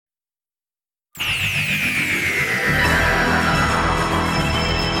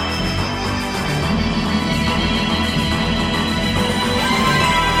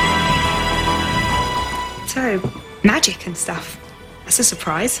magic and stuff. That's a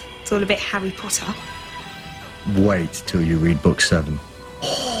surprise. It's all a bit Harry Potter. Wait till you read book 7.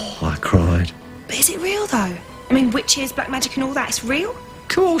 Oh, I cried. But is it real, though? I mean, witches, black magic and all that, it's real? Of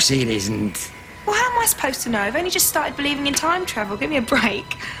course it isn't. Well, how am I supposed to know? I've only just started believing in time travel. Give me a break.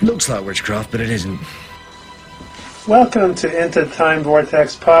 Looks like witchcraft, but it isn't. Welcome to Into Time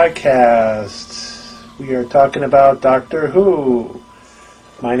Vortex Podcast. We are talking about Doctor Who.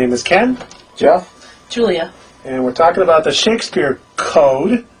 My name is Ken. Jeff. Julia. And we're talking about the Shakespeare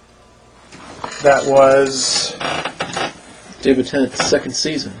Code that was David Tennant's second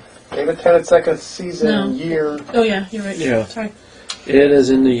season. David Tennant's second season, year. Oh, yeah, you're right. Yeah. Sorry. It is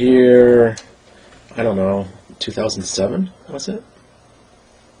in the year, I don't know, 2007, was it?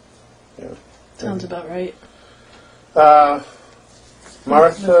 Yeah. Sounds about right.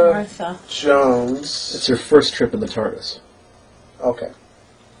 Martha Jones. It's her first trip in the TARDIS. Okay.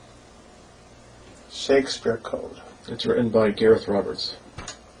 Shakespeare Code. It's written by Gareth Roberts.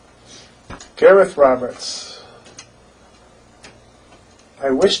 Gareth Roberts. I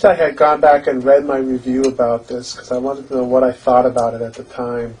wished I had gone back and read my review about this because I wanted to know what I thought about it at the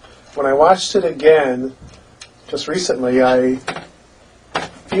time. When I watched it again, just recently, I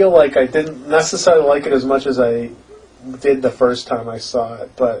feel like I didn't necessarily like it as much as I did the first time I saw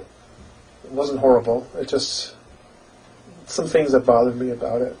it, but it wasn't horrible. It just, some things that bothered me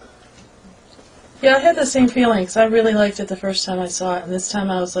about it. Yeah, I had the same feelings. I really liked it the first time I saw it, and this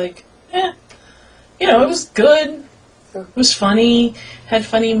time I was like, it was good. Yeah. It was funny, had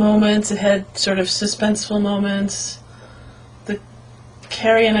funny moments, it had sort of suspenseful moments. The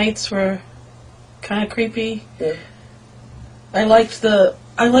Carrionites were kind of creepy. Yeah. I like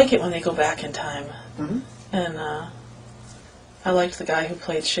it when they go back in time. Mm-hmm. And I liked the guy who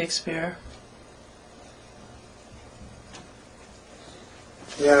played Shakespeare.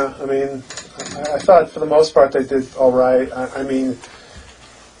 Yeah, I mean, I thought for the most part they did all right. I mean,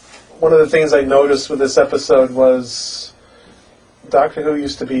 one of the things I noticed with this episode was Doctor Who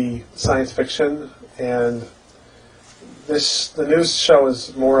used to be science fiction, and the new show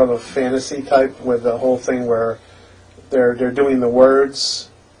is more of a fantasy type with the whole thing where they're doing the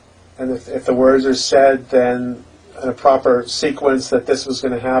words, and if the words are said, then in a proper sequence that this was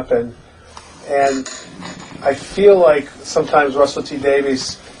going to happen. And I feel like sometimes Russell T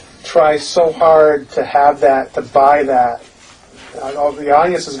Davies tries so hard to have that, to buy that. The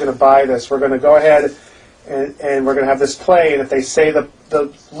audience is going to buy this. We're going to go ahead and we're going to have this play, and if they say the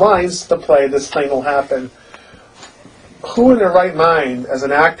lines to the play, this thing will happen. Who in their right mind, as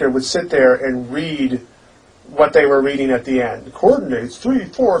an actor, would sit there and read what they were reading at the end? Coordinates, 3,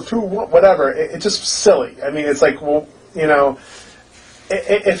 4, 2, 1, whatever. It's just silly. I mean, it's like, well,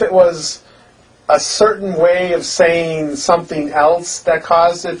 if it was a certain way of saying something else that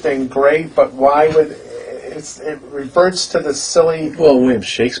caused it, then great, but why would it reverts to the silly. Well, William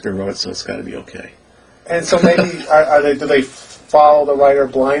Shakespeare wrote it, so it's got to be okay. And so maybe do they follow the writer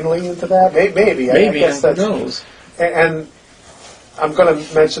blindly into that? Maybe. I guess who knows? And I'm going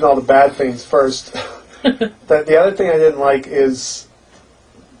to mention all the bad things first. The other thing I didn't like is,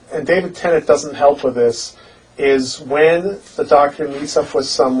 and David Tennant doesn't help with this, is when the Doctor meets up with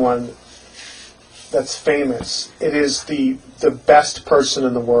someone that's famous, it is the best person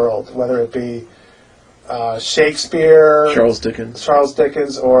in the world, whether it be Shakespeare, Charles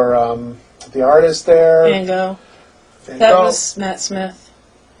Dickens, or the artist there, Van Gogh. That was Matt Smith.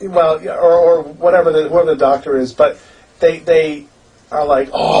 Well, or whoever the Doctor is, but they are like,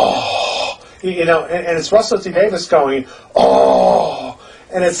 oh, and it's Russell T Davies going, oh,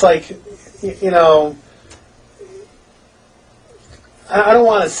 and it's like, I don't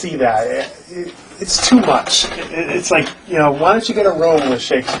want to see that. It's too much. It's like, why don't you get a room with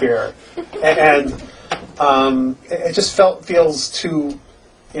Shakespeare? And it just feels too,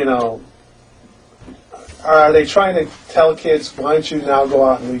 are they trying to tell kids, why don't you now go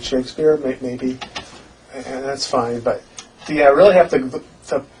out and read Shakespeare? Maybe. And that's fine. But do you really have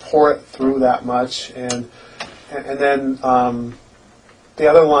to pour it through that much? And then the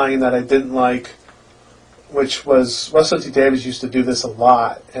other line that I didn't like, which was Russell T Davies used to do this a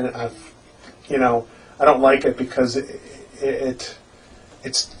lot, and I don't like it because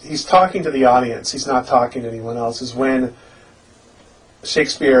he's talking to the audience. He's not talking to anyone else. Is when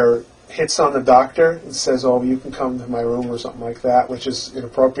Shakespeare hits on the Doctor and says, "Oh, you can come to my room," or something like that, which is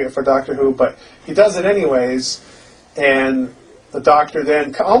inappropriate for Doctor Who, but he does it anyways. And the Doctor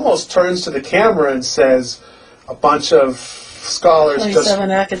then almost turns to the camera and says, "A bunch of scholars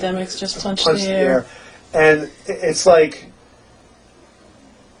 27 academics just punched the air." And it's like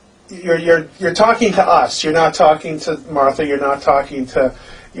you're talking to us. You're not talking to Martha. You're not talking to,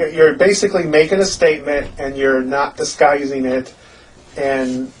 you're basically making a statement and you're not disguising it.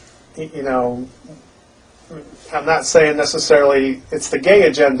 And you know, I'm not saying necessarily it's the gay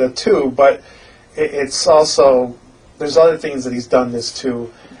agenda too, but it's also there's other things that he's done this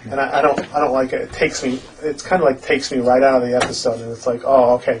too, and I don't like it. It's kind of like takes me right out of the episode, and it's like,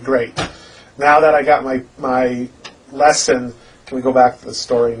 oh, okay, great. Now that I got my lesson, can we go back to the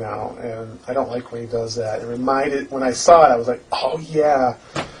story now? And I don't like when he does that. It reminded when I saw it, I was like, oh yeah,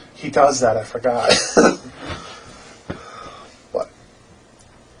 he does that. I forgot. But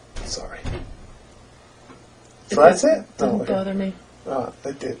sorry. So that's it. Didn't bother me.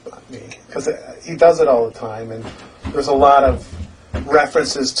 It did bother me because he does it all the time, and there's a lot of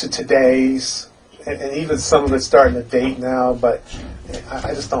references to today's, and even some of it's starting to date now. But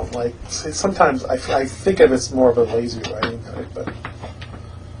I just don't like. Sometimes I think of it's more of a lazy writing type, but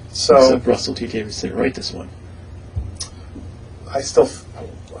so Except Russell T Davies didn't write this one. I still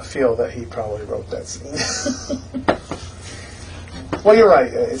feel that he probably wrote that scene. Well, you're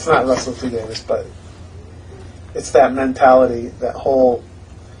right. It's not Russell T Davies, but it's that mentality, that whole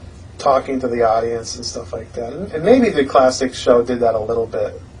talking to the audience and stuff like that. And maybe the classic show did that a little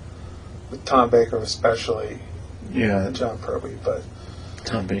bit, with Tom Baker especially, Yeah, and John Pertwee, but,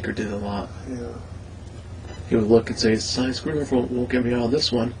 Tom Baker did a lot. yeah. He would look and say, "Size Squirrel won't get me out of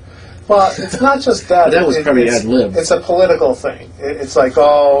this one." Well, it's not just that. But that was probably it's, ad-lib. It's a political thing. It's like,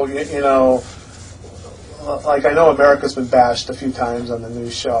 oh, you know, like I know America's been bashed a few times on the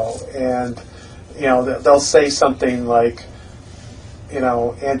news show, and you know they'll say something like, you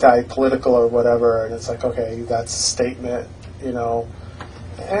know, anti-political or whatever, and it's like, okay, that's a statement, you know,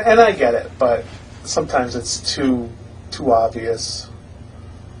 and I get it, but sometimes it's too obvious.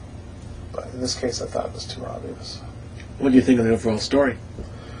 But in this case, I thought it was too obvious. What do you think of the overall story?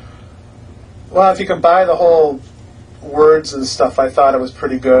 Well, if you can buy the whole words and stuff, I thought it was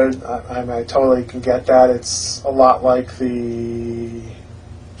pretty good. I totally can get that. It's a lot like the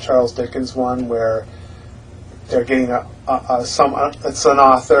Charles Dickens one, where they're getting it's an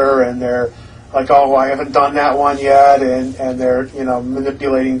author, and they're like, oh, I haven't done that one yet, and they're, you know,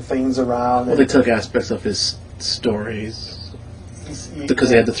 manipulating things around. Well, they took aspects of his stories because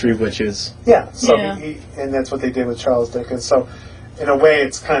they had the three witches. Yeah, so Yeah. and that's what they did with Charles Dickens. So, in a way,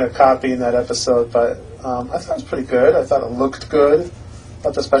 it's kind of copying that episode, but I thought it was pretty good. I thought it looked good. I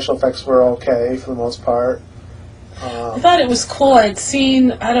thought the special effects were okay for the most part. I thought it was cool. I'd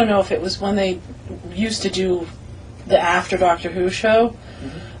seen, I don't know if it was when they used to do the After Doctor Who show.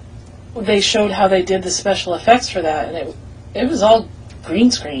 They showed how they did the special effects for that, and it was all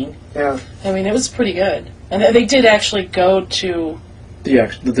green screen. Yeah, I mean, it was pretty good. And they did actually go to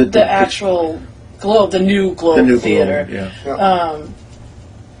The actual Globe, the new Globe Theater. Globe, yeah. yeah.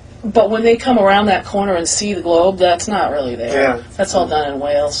 But when they come around that corner and see the Globe, that's not really there. Yeah. That's all done in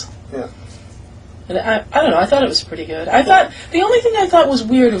Wales. Yeah. And I don't know, I thought it was pretty good. I thought, the only thing I thought was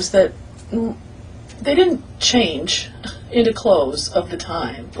weird was that they didn't change into clothes of the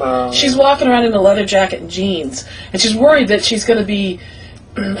time. She's walking around in a leather jacket and jeans, and she's worried that she's going to be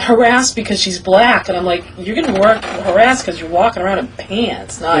harassed because she's black, and I'm like, you're going to be harassed because you're walking around in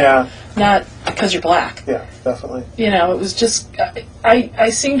pants, not because you're black. Yeah, definitely. You know, it was just, I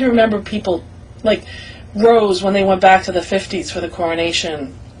seem to remember people, like Rose, when they went back to the 50s for the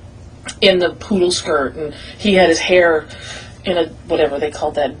coronation, in the poodle skirt, and he had his hair in a, whatever they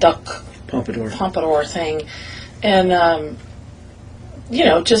called that, duck pompadour thing, and, you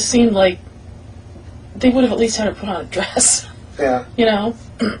know, it just seemed like they would have at least had her put on a dress. Yeah. You know?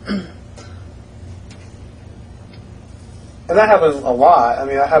 And that happens a lot. I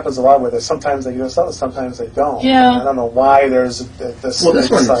mean, that happens a lot with it. Sometimes they use it, sometimes they don't. Yeah. I don't know why there's this. Well,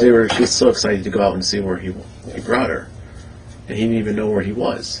 this one, she's so excited to go out and see where he brought her. And he didn't even know where he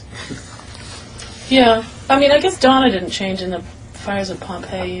was. Yeah. I mean, I guess Donna didn't change in the Fires of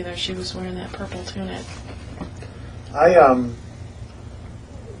Pompeii either. She was wearing that purple tunic.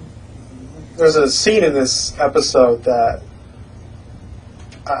 There's a scene in this episode that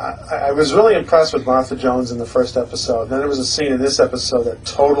I was really impressed with Martha Jones in the first episode. Then there was a scene in this episode that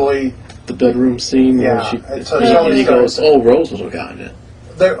totally... The bedroom scene Yeah, where it totally he goes, oh, Rose would have gotten it.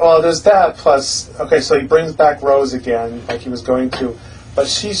 There's that, plus... Okay, so he brings back Rose again, like he was going to, but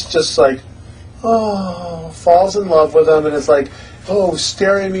she's just like, oh, falls in love with him, and it's like, oh,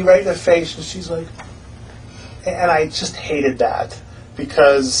 staring me right in the face, and she's like... And I just hated that,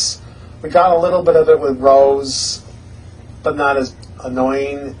 because we got a little bit of it with Rose, but not as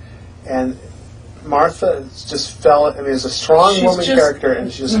annoying, and Martha just felt, I mean, is a strong woman character,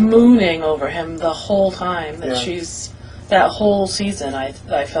 and she's mooning over him the whole time that Yeah. she's, that whole season, I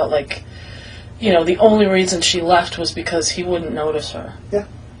felt like, you know, the only reason she left was because he wouldn't notice her. Yeah.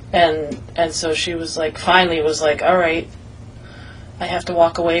 and so she was like, finally was like, all right, I have to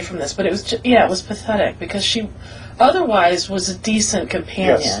walk away from this. But it was just, it was pathetic because she otherwise was a decent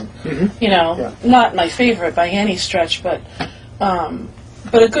companion. Yes. You know, Yeah. not my favorite by any stretch, but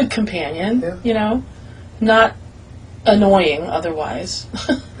a good companion. Yeah. You know, not annoying otherwise.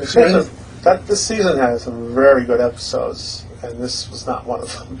 This season has some very good episodes, and this was not one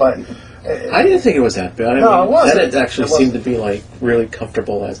of them. But I didn't think it was that bad. No, it wasn't. That it actually It seemed wasn't. to be like really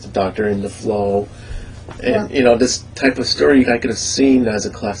comfortable as the Doctor in the flow. And, Yeah. this type of story I could have seen as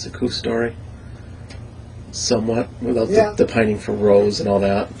a classic Who story. Somewhat, without Yeah. the pining for Rose and all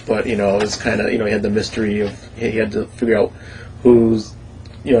that. But, it was kind of, he had the mystery of, he had to figure out who's,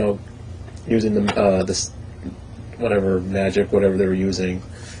 using this, whatever, magic, whatever they were using.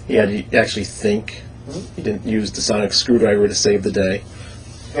 He had to actually think. He didn't use the sonic screwdriver to save the day.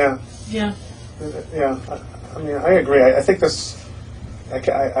 yeah, Yeah. yeah. I mean, I agree. I think this.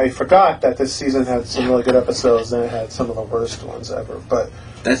 I forgot that this season had some really good episodes, and it had some of the worst ones ever. But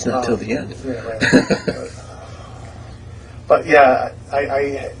That's not till the end. yeah, right. But yeah,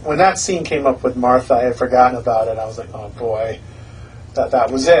 I when that scene came up with Martha, I had forgotten about it. I was like, oh boy,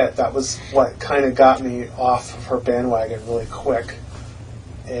 that was it. That was what kind of got me off of her bandwagon really quick,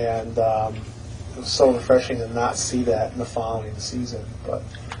 and it was so refreshing to not see that in the following season. But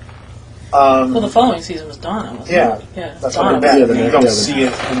Well, the following season was Donna. Wasn't yeah, it? Yeah. that's what I Donna. meant. Yeah, the You next- don't yeah, the- see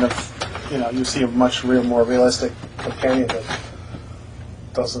it in the, you see a much more realistic companion that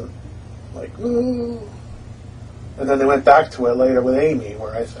doesn't like. Ooh. And then they went back to it later with Amy,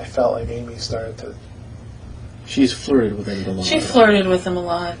 where I felt like Amy started to. She's flirted with him a lot. She flirted with him a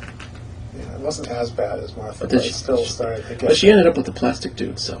lot. It wasn't as bad as Martha, But but then it still started to get. But she ended up with the plastic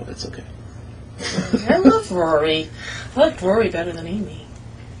dude, so it's okay. I love Rory. I liked Rory better than Amy.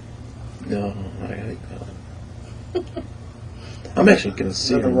 No, I think I'm actually going to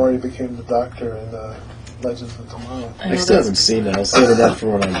see Then her. Rory became the Doctor in Legends of Tomorrow. I I know still that's- haven't seen that. I'll save that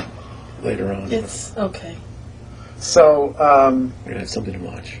for when I'm later on. It's okay. So I'm going to have something to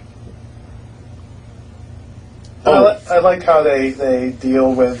watch. I like how they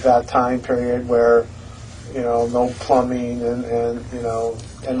deal with that time period where, no plumbing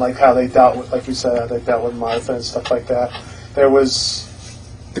and like how they dealt with, like you said, how they dealt with Martha and stuff like that. There was,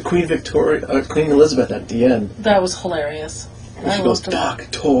 The Queen Queen Elizabeth at the end, That was hilarious. when I she goes, loved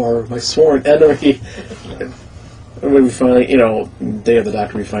it. Doctor, my sworn enemy. And when we finally, day of the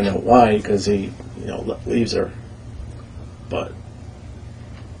Doctor, we find out why, because he, leaves her. But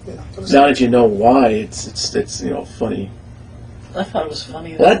now that you know why, it's funny. I thought it was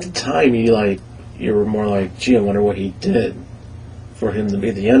funny. Well, at the time, you were more like, gee, I wonder what he did for him to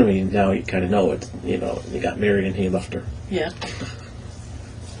be the enemy. And now you kind of know it. He got married and he left her. Yeah.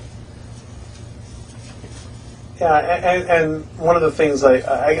 yeah, and one of the things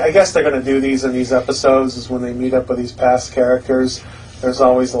I guess they're going to do these in these episodes is when they meet up with these past characters, there's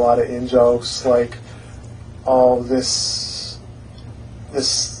always a lot of in-jokes like, oh,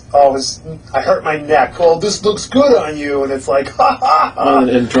 I hurt my neck. Oh, this looks good on you, and it's like, ha ha ha.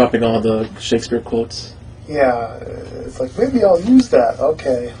 And dropping all the Shakespeare quotes. Yeah, it's like maybe I'll use that.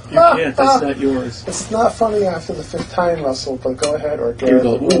 Okay. You can't, that's not yours. It's not funny after the fifth time, Russell. But go ahead, or You Gareth.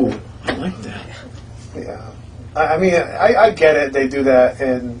 go, ooh, I like that. Yeah, I mean, I get it. They do that,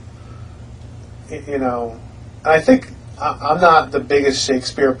 and I think I'm not the biggest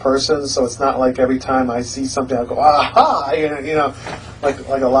Shakespeare person, so it's not like every time I see something I go, aha, like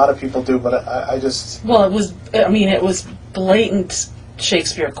a lot of people do. But I just Well, it was blatant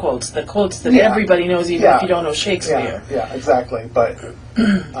Shakespeare quotes. The quotes that Yeah. everybody knows, even Yeah. if you don't know Shakespeare. yeah, exactly. But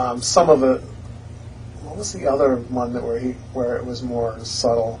some of it. What was the other one where it was more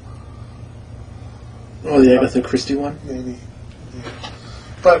subtle? Oh, the Agatha Christie one? Maybe. Yeah.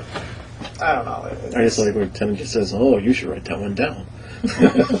 But I don't know. I just like where Tennant just says, oh, you should write that one down.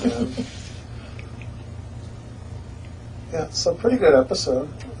 Yeah, so pretty good episode.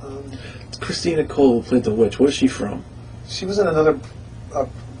 Christina Cole, who played the witch. Where's she from? She was in another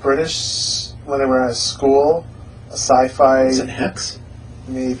British, when they were at school, a sci-fi, Is it Hex?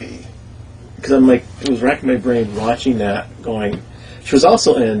 maybe. Because I'm like, it was racking my brain watching that, going... She was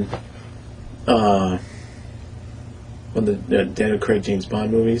also in one of the Daniel Craig James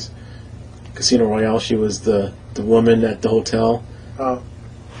Bond movies. Casino Royale, she was the woman at the hotel. Oh.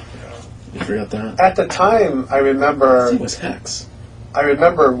 You forgot that? At the time, I I remember think it was Hex.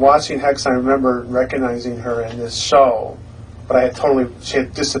 watching Hex. I remember recognizing her in this show, but I had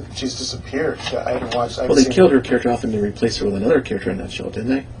she's disappeared. I hadn't watched. Well, they killed her character off and they replaced her with another character in that show, didn't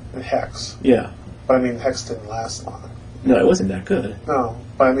they? in Hex, Yeah. but I mean Hex didn't last long. No, it wasn't that good. No,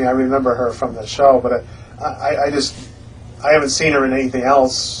 but I mean I remember her from the show, but I I haven't seen her in anything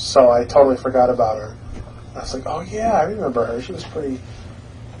else, so I totally forgot about her. I was like, oh yeah, I remember her. She was pretty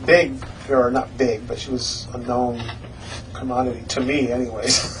big, or not big, but she was a known commodity to me,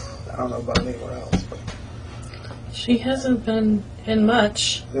 anyways. I don't know about anywhere else, but She hasn't been in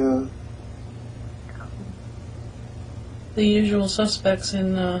much. yeah. The usual suspects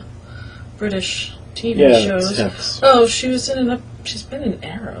in British TV Yeah, shows. Sex. Oh, she's been in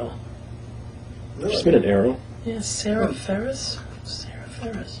Arrow. Really? She's been an Arrow. Yeah, Sarah Ferris. Sarah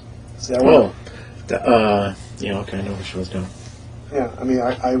Ferris. See, I wouldn't- Yeah, okay, I know who she was now. Yeah, I mean,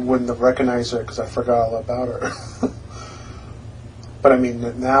 I wouldn't have recognized her because I forgot all about her. But I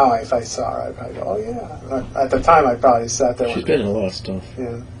mean, now if I saw her, I'd probably go, oh yeah. At the time, I probably sat there. She's and been in a lot of stuff.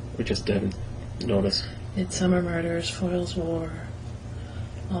 yeah. We just didn't notice. Midsummer Murders, Foyle's War,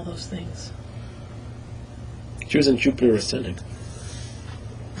 all those things. She was in Jupiter Ascending.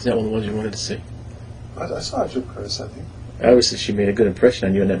 Is that one of the ones you wanted to see? I saw Jupiter Ascending. Obviously, she made a good impression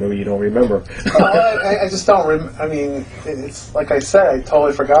on you in that movie you don't remember. I just don't. I mean, it's like I said. I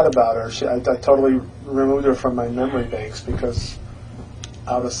totally forgot about her. I totally removed her from my memory banks because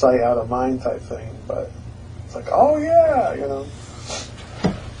out of sight, out of mind type thing. But it's like, oh yeah, you know.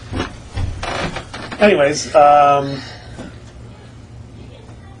 Anyways,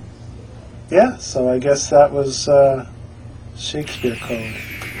 yeah. So I guess that was Shakespeare Code.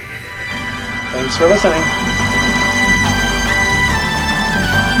 Thanks for listening.